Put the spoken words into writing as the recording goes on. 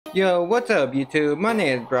Yo, what's up YouTube? My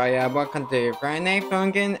name is Bryai. Welcome to Friday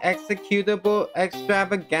Funkin Executable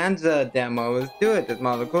Extravaganza demo. Let's do it. This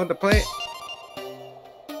model cool to play.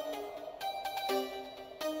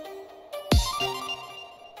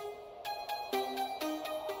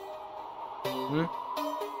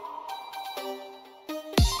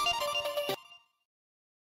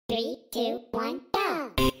 Three, two, one,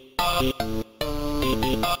 go!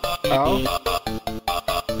 Oh.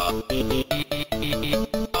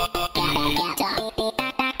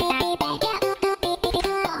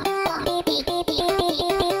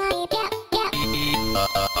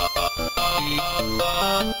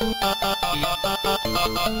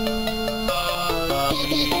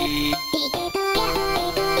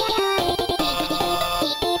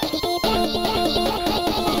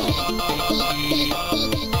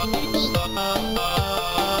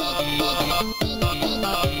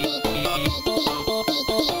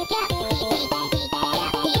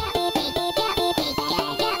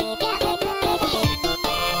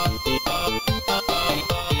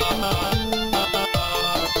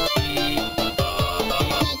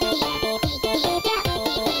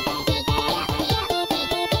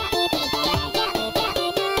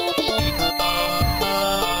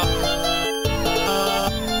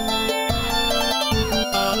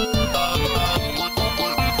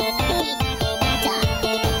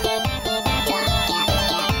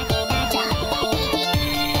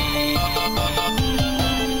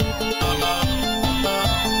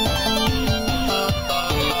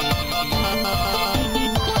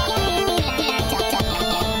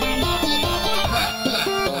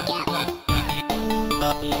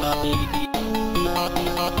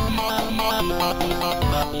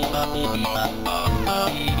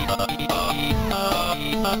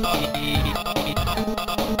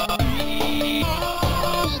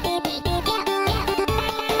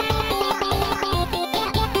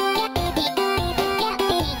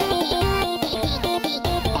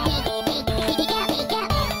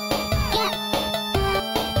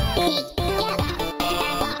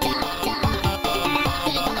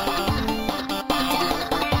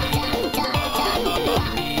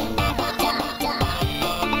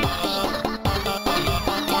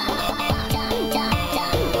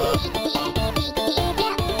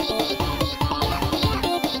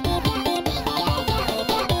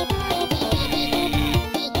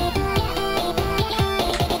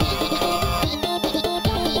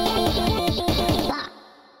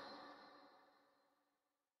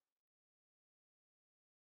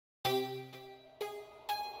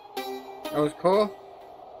 That was cool.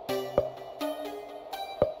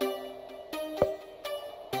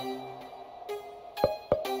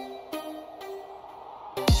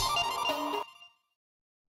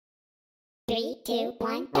 Three, two,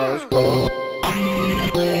 one, That was go! cool.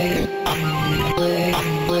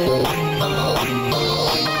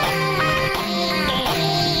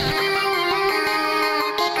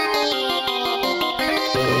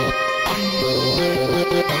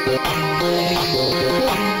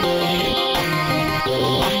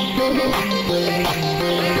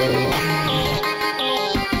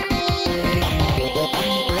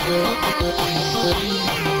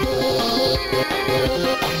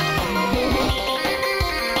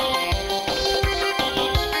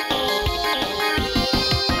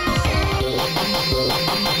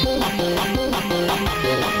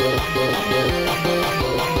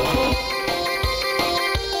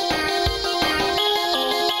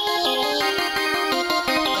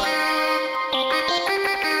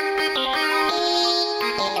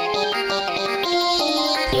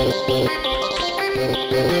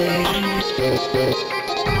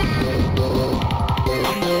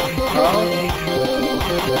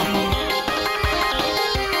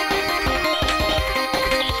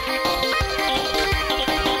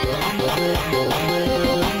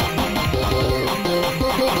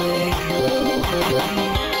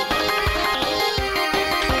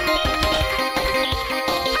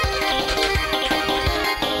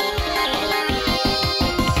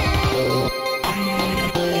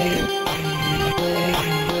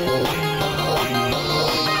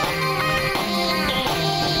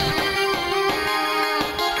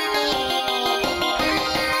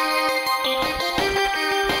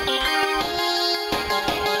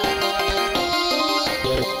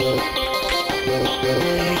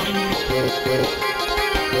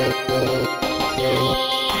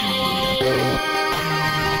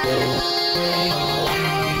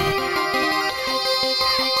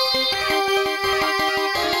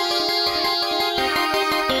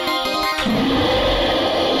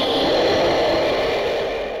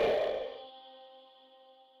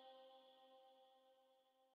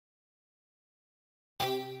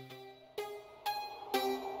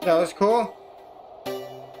 That was cool.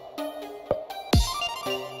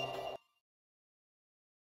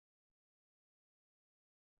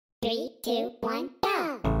 Three, two, one,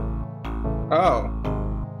 go! Oh.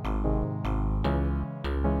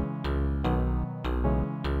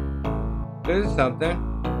 This is something.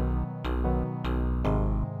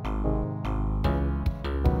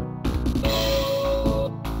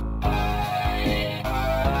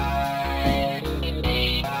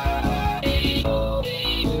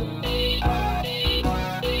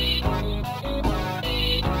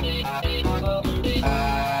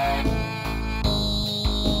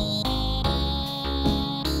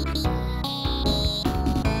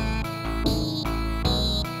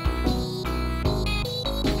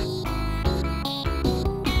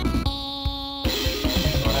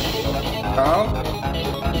 Oh.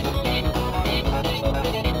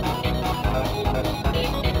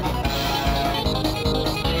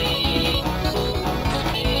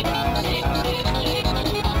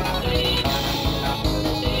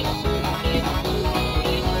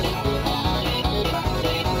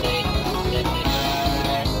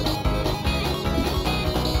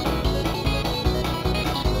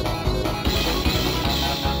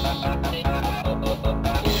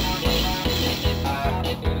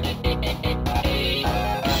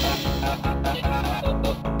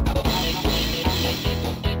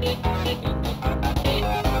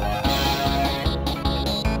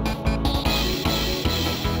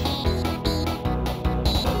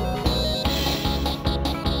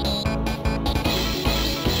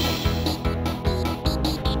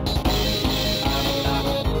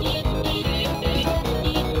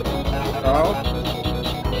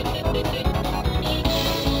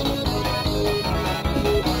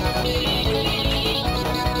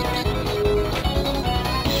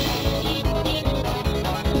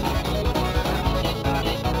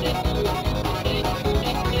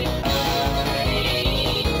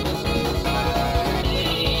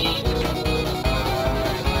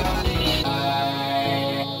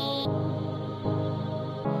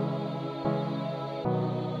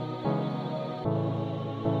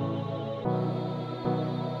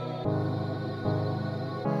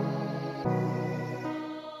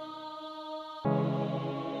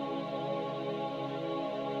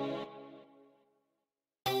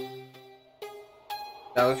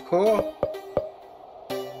 That was cool.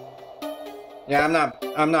 Yeah,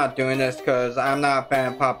 I'm not doing this because I'm not a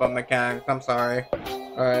fan of pop-up mechanics. I'm sorry.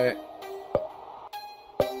 Alright.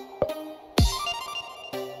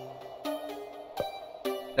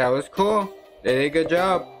 That was cool. They did a good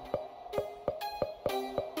job.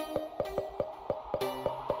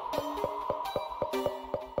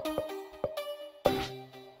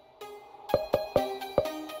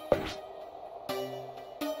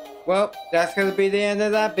 Well, that's gonna be the end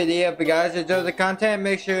of that video. If you guys enjoyed the content,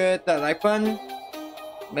 make sure to hit that like button,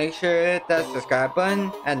 make sure to hit that subscribe button,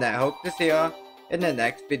 and I hope to see y'all in the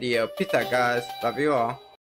next video. Peace out, guys. Love you all.